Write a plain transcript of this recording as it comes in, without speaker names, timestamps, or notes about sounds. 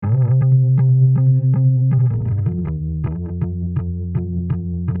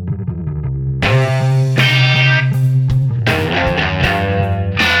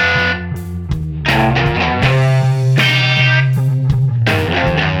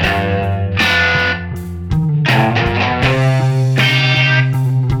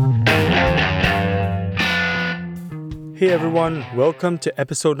Hey everyone, welcome to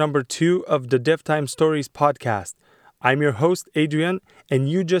episode number 2 of the DevTimeStories podcast. I'm your host, Adrian, and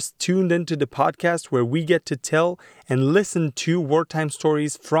you just tuned into the podcast where we get to tell and listen to wartime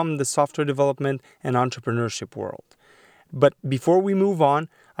stories from the software development and entrepreneurship world. But before we move on,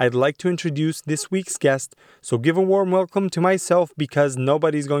 I'd like to introduce this week's guest, so give a warm welcome to myself because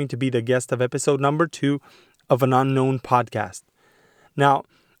nobody's going to be the guest of episode number 2 of an unknown podcast. Now,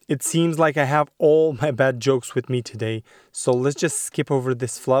 it seems like I have all my bad jokes with me today, so let's just skip over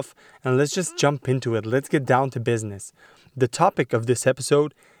this fluff and let's just jump into it. Let's get down to business. The topic of this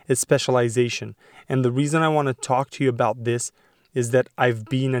episode is specialization, and the reason I want to talk to you about this is that I've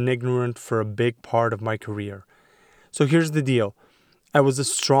been an ignorant for a big part of my career. So here's the deal. I was a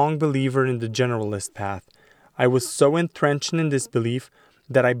strong believer in the generalist path. I was so entrenched in this belief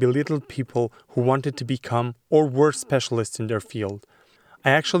that I belittled people who wanted to become or were specialists in their field. I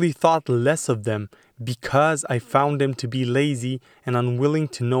actually thought less of them because I found them to be lazy and unwilling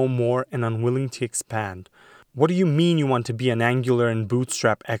to know more and unwilling to expand. What do you mean you want to be an Angular and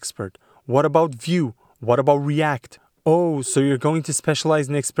Bootstrap expert? What about Vue? What about React? Oh, so you're going to specialize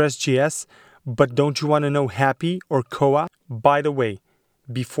in Express.js, but don't you want to know Happy or Koa? By the way,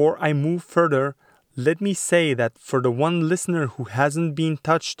 before I move further, let me say that for the one listener who hasn't been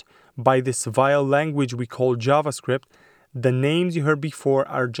touched by this vile language we call JavaScript, the names you heard before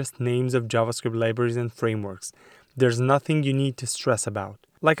are just names of JavaScript libraries and frameworks. There's nothing you need to stress about.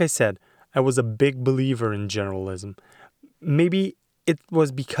 Like I said, I was a big believer in generalism. Maybe it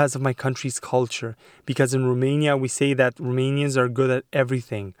was because of my country's culture, because in Romania we say that Romanians are good at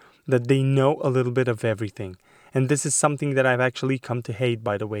everything, that they know a little bit of everything. And this is something that I've actually come to hate,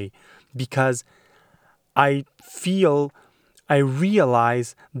 by the way, because I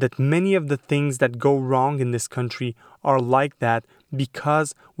realize that many of the things that go wrong in this country are like that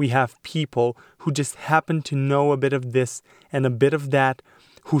because we have people who just happen to know a bit of this and a bit of that,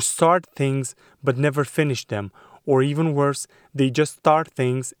 who start things but never finish them, or even worse, they just start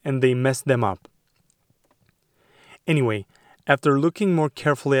things and they mess them up. Anyway, after looking more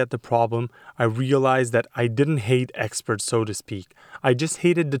carefully at the problem, I realized that I didn't hate experts, so to speak. I just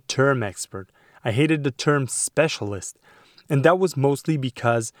hated the term expert. I hated the term specialist. And that was mostly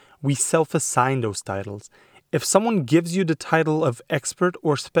because we self-assign those titles. If someone gives you the title of expert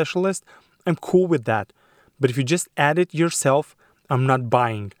or specialist, I'm cool with that. But if you just add it yourself, I'm not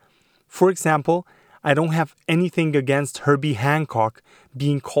buying. For example, I don't have anything against Herbie Hancock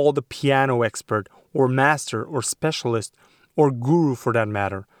being called a piano expert or master or specialist or guru for that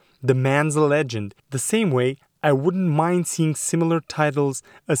matter. The man's a legend. The same way, I wouldn't mind seeing similar titles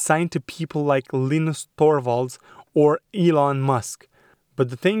assigned to people like Linus Torvalds or Elon Musk. But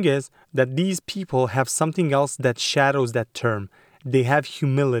the thing is that these people have something else that shadows that term. They have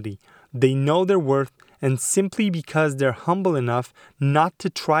humility. They know their worth, and simply because they're humble enough not to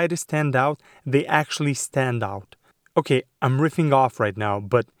try to stand out, they actually stand out. Okay, I'm riffing off right now,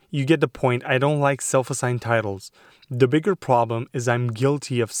 but you get the point. I don't like self-assigned titles. The bigger problem is I'm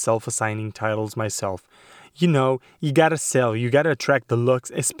guilty of self-assigning titles myself. You know, you gotta sell, you gotta attract the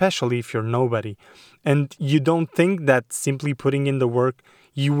looks, especially if you're nobody. And you don't think that simply putting in the work,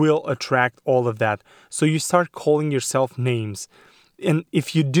 you will attract all of that. So you start calling yourself names. And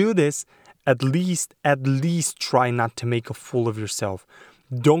if you do this, at least try not to make a fool of yourself.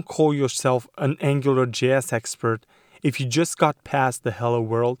 Don't call yourself an AngularJS expert if you just got past the hello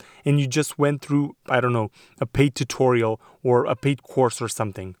world and you just went through, a paid tutorial or a paid course or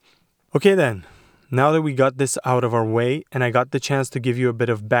something. Okay then. Now that we got this out of our way and I got the chance to give you a bit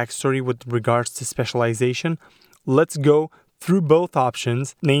of backstory with regards to specialization, let's go through both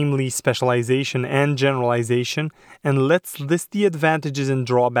options, namely specialization and generalization, and let's list the advantages and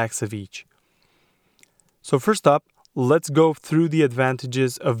drawbacks of each. So first up, let's go through the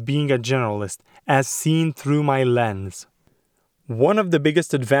advantages of being a generalist as seen through my lens. One of the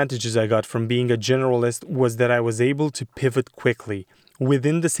biggest advantages I got from being a generalist was that I was able to pivot quickly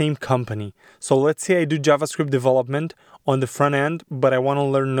within the same company. So let's say I do JavaScript development on the front end, but I want to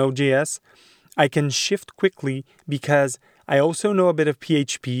learn Node.js. I can shift quickly because I also know a bit of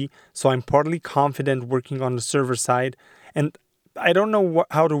PHP, so I'm partly confident working on the server side. And I don't know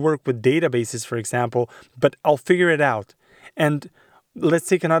how to work with databases, for example, but I'll figure it out. And let's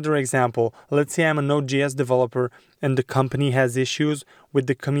take another example. Let's say I'm a Node.js developer and the company has issues with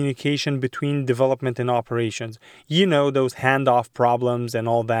the communication between development and operations. You know, those handoff problems and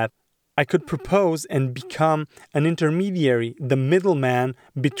all that. I could propose and become an intermediary, the middleman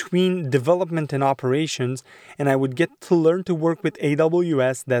between development and operations, and I would get to learn to work with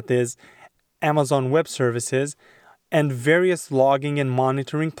AWS, that is Amazon Web Services, and various logging and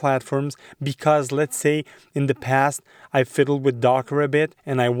monitoring platforms because, let's say, in the past, I fiddled with Docker a bit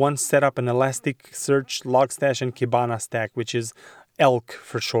and I once set up an Elasticsearch, Logstash, and Kibana stack, which is ELK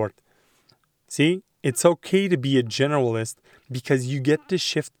for short. See, it's okay to be a generalist because you get to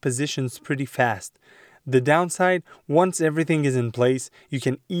shift positions pretty fast. The downside, once everything is in place, you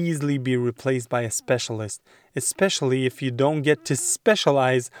can easily be replaced by a specialist, especially if you don't get to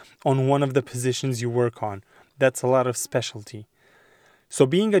specialize on one of the positions you work on. That's a lot of specialty. So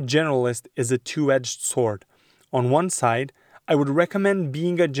being a generalist is a two-edged sword. On one side, I would recommend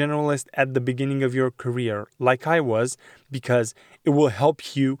being a generalist at the beginning of your career, like I was, because it will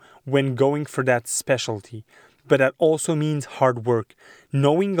help you when going for that specialty. But that also means hard work.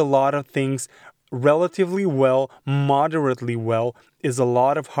 Knowing a lot of things relatively well, moderately well, is a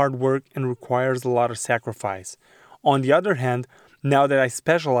lot of hard work and requires a lot of sacrifice. On the other hand, now that I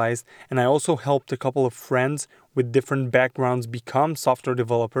specialized and I also helped a couple of friends with different backgrounds become software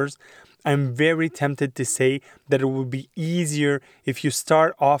developers, I'm very tempted to say that it will be easier if you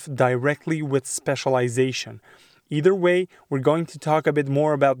start off directly with specialization. Either way, we're going to talk a bit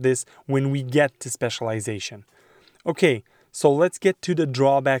more about this when we get to specialization. Okay, so let's get to the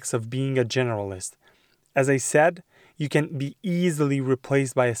drawbacks of being a generalist. As I said, you can be easily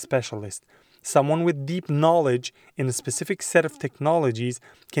replaced by a specialist. Someone with deep knowledge in a specific set of technologies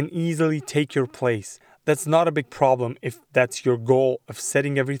can easily take your place. That's not a big problem if that's your goal of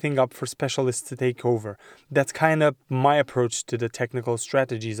setting everything up for specialists to take over. That's kind of my approach to the technical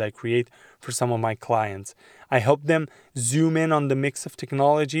strategies I create for some of my clients. I help them zoom in on the mix of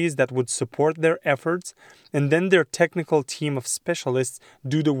technologies that would support their efforts, and then their technical team of specialists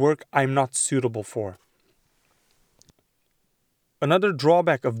do the work I'm not suitable for. Another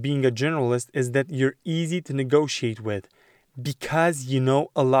drawback of being a generalist is that you're easy to negotiate with. Because you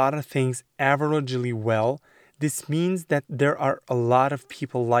know a lot of things averagely well, this means that there are a lot of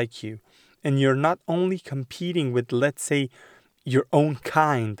people like you. And you're not only competing with, let's say, your own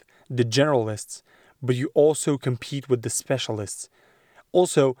kind, the generalists, but you also compete with the specialists.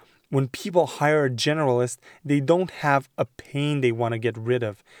 Also, when people hire a generalist, they don't have a pain they want to get rid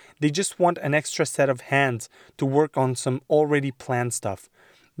of. They just want an extra set of hands to work on some already planned stuff.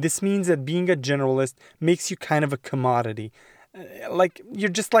 This means that being a generalist makes you kind of a commodity. Like, you're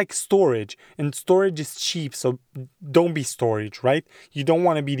just like storage, and storage is cheap, so don't be storage, right? You don't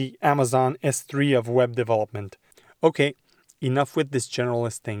want to be the Amazon S3 of web development. Okay, enough with this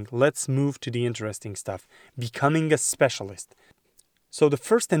generalist thing. Let's move to the interesting stuff, becoming a specialist. So the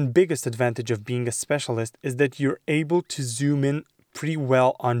first and biggest advantage of being a specialist is that you're able to zoom in pretty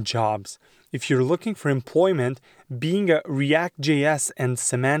well on jobs. If you're looking for employment, being a React.js and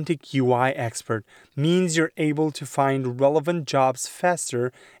semantic UI expert means you're able to find relevant jobs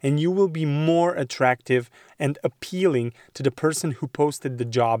faster and you will be more attractive and appealing to the person who posted the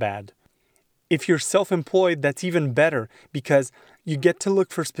job ad. If you're self-employed, that's even better because you get to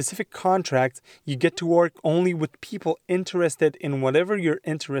look for specific contracts, you get to work only with people interested in whatever you're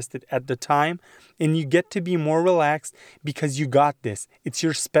interested at the time, and you get to be more relaxed because you got this. It's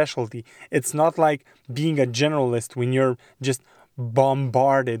your specialty. It's not like being a generalist when you're just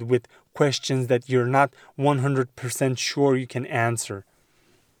bombarded with questions that you're not 100% sure you can answer.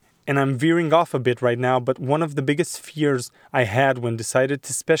 And I'm veering off a bit right now, but one of the biggest fears I had when decided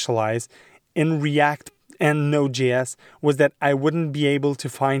to specialize in React and Node.js was that I wouldn't be able to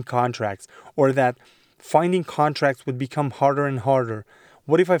find contracts, or that finding contracts would become harder and harder.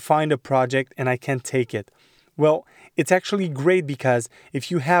 What if I find a project and I can't take it? Well, it's actually great because if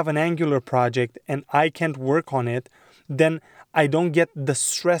you have an Angular project and I can't work on it, then I don't get the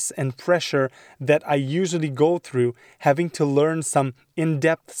stress and pressure that I usually go through having to learn some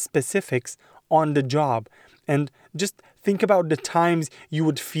in-depth specifics on the job. And just think about the times you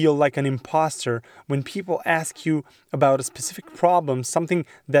would feel like an imposter when people ask you about a specific problem, something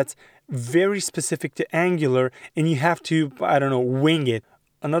that's very specific to Angular, and you have to, wing it.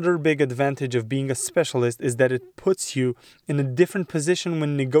 Another big advantage of being a specialist is that it puts you in a different position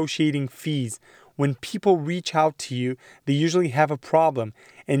when negotiating fees. When people reach out to you, they usually have a problem,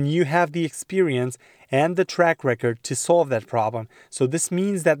 and you have the experience and the track record to solve that problem. So this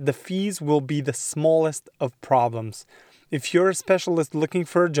means that the fees will be the smallest of problems. If you're a specialist looking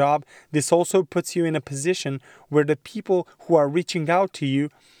for a job, this also puts you in a position where the people who are reaching out to you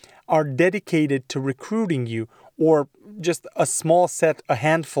are dedicated to recruiting you, or just a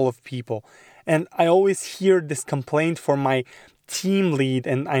handful of people. And I always hear this complaint from my team lead,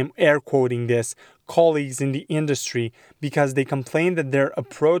 and I'm air quoting this, colleagues in the industry, because they complain that their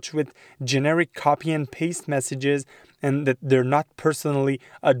approach with generic copy and paste messages and that they're not personally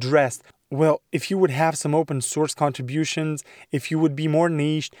addressed Well, if you would have some open source contributions, if you would be more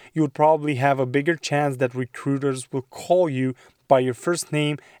niched, you would probably have a bigger chance that recruiters will call you by your first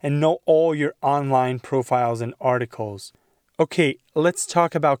name and know all your online profiles and articles. Okay, let's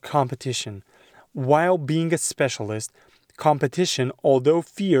talk about competition. While being a specialist, competition, although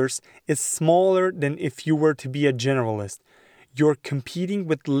fierce, is smaller than if you were to be a generalist. You're competing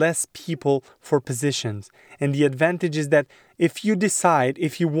with less people for positions. And the advantage is that if you decide,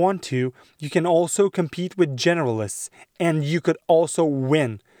 if you want to, you can also compete with generalists and you could also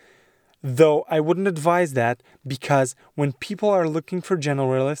win. Though I wouldn't advise that because when people are looking for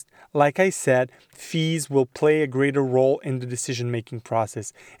generalists, like I said, fees will play a greater role in the decision-making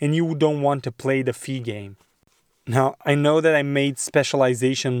process and you don't want to play the fee game. Now, I know that I made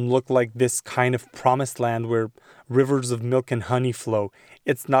specialization look like this kind of promised land where rivers of milk and honey flow.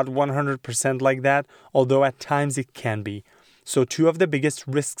 It's not 100% like that, although at times it can be. So, two of the biggest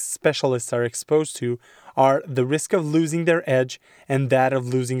risks specialists are exposed to are the risk of losing their edge and that of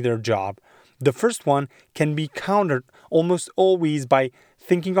losing their job. The first one can be countered almost always by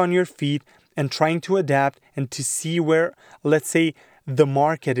thinking on your feet and trying to adapt and to see where, let's say, the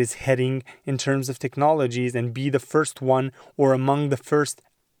market is heading in terms of technologies and be the first one or among the first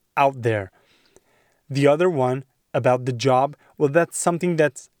out there. The other one about the job, well, that's something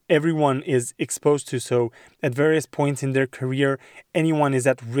that everyone is exposed to. So at various points in their career, anyone is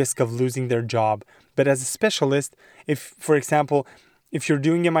at risk of losing their job. But as a specialist, if, for example, if you're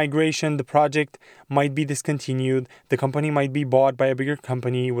doing a migration, the project might be discontinued, the company might be bought by a bigger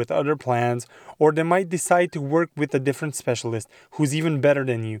company with other plans, or they might decide to work with a different specialist who's even better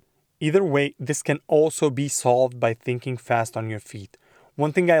than you. Either way, this can also be solved by thinking fast on your feet.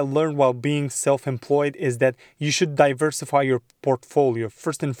 One thing I learned while being self-employed is that you should diversify your portfolio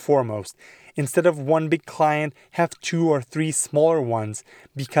first and foremost. Instead of one big client, have 2 or 3 smaller ones,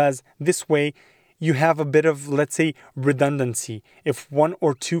 because this way you have a bit of, let's say, redundancy. If 1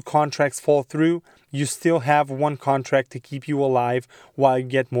 or 2 contracts fall through, you still have 1 contract to keep you alive while you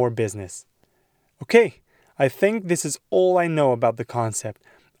get more business. Okay, I think this is all I know about the concept.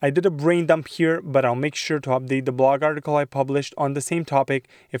 I did a brain dump here, but I'll make sure to update the blog article I published on the same topic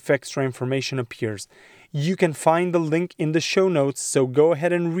if extra information appears. You can find the link in the show notes, so go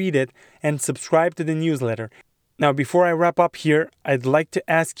ahead and read it and subscribe to the newsletter. Now, before I wrap up here, I'd like to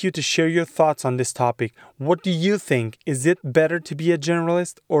ask you to share your thoughts on this topic. What do you think? Is it better to be a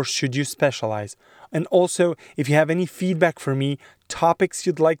generalist or should you specialize? And also, if you have any feedback for me, topics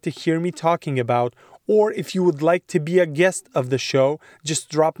you'd like to hear me talking about, or if you would like to be a guest of the show, just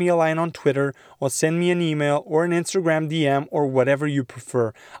drop me a line on Twitter or send me an email or an Instagram DM or whatever you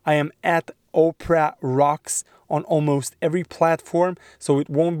prefer. I am at Oprah Rocks on almost every platform, so it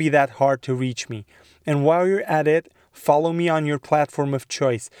won't be that hard to reach me. And while you're at it, follow me on your platform of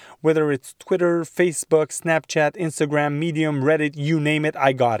choice. Whether it's Twitter, Facebook, Snapchat, Instagram, Medium, Reddit, you name it,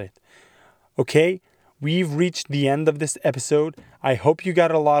 I got it. Okay? We've reached the end of this episode. I hope you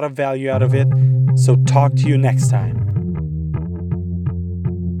got a lot of value out of it. So talk to you next time.